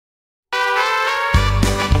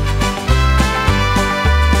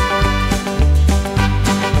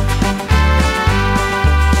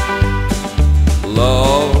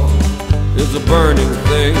a burning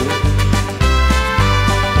thing,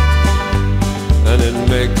 and it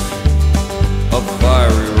makes a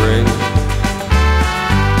fiery ring.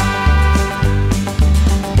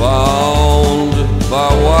 Bound by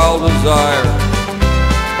wild desire,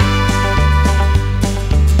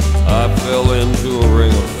 I fell into a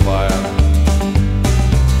ring of fire.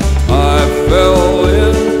 I fell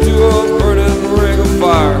into a burning ring of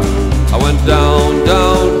fire. I went down,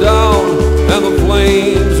 down, down, and the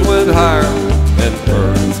flames went higher. And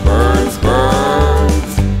burns, burns,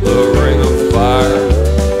 burns, the ring of fire,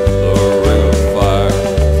 the ring of fire.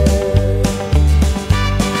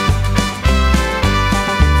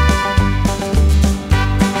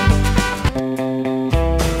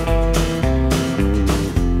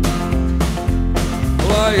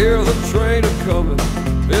 Well, I hear the train a-comin',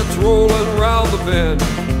 it's rolling round the bend.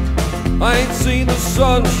 I ain't seen the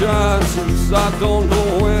sunshine since I don't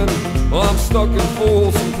know when. Well, I'm stuck in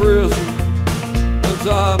Folsom Prison, and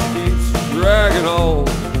time keeps dragging on.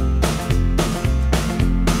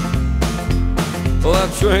 Well,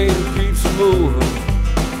 that train keeps moving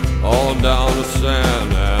on down to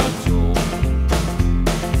San Antonio.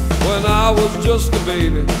 When I was just a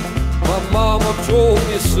baby, my mama told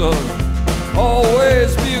me, son,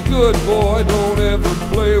 always be a good boy, don't ever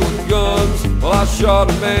play with guns. Well, I shot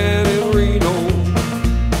a man in Reno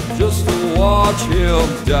just to watch him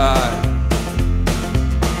die.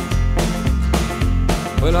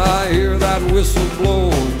 When I hear that whistle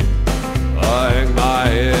blowing, I hang my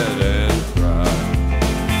head and cry.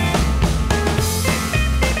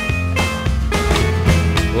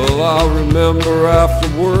 Well, I remember after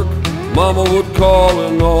work, Mama would call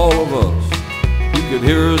in all of us. You could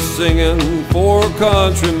hear us singing for a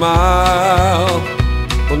country mile.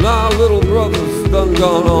 Well, now little brother's done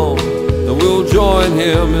gone on, and we'll join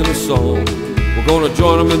him in a song. We're gonna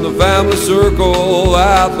join him in the family circle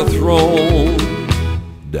at the throne.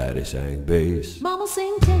 Daddy sang bass, Mama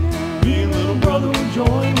sang tenor. Me and little brother will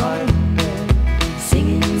join right in there.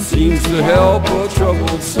 Singing seems to help a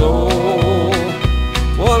troubled soul.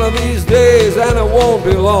 One of these days, and it won't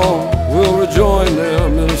be long, we'll rejoin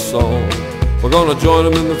them in a song. We're gonna join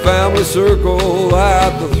them in the family circle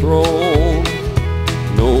at the throne.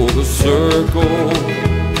 No, the circle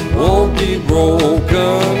won't be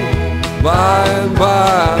broken. By and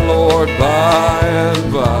by, Lord, by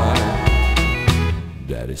and by.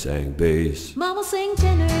 Daddy sang bass, Mama sang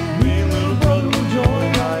tenor. Me and little brother will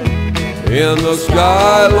join right in there. in the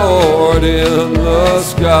sky, Lord, in the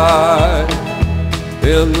sky.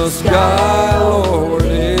 In the sky, Lord,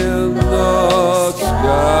 in the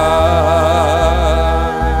sky.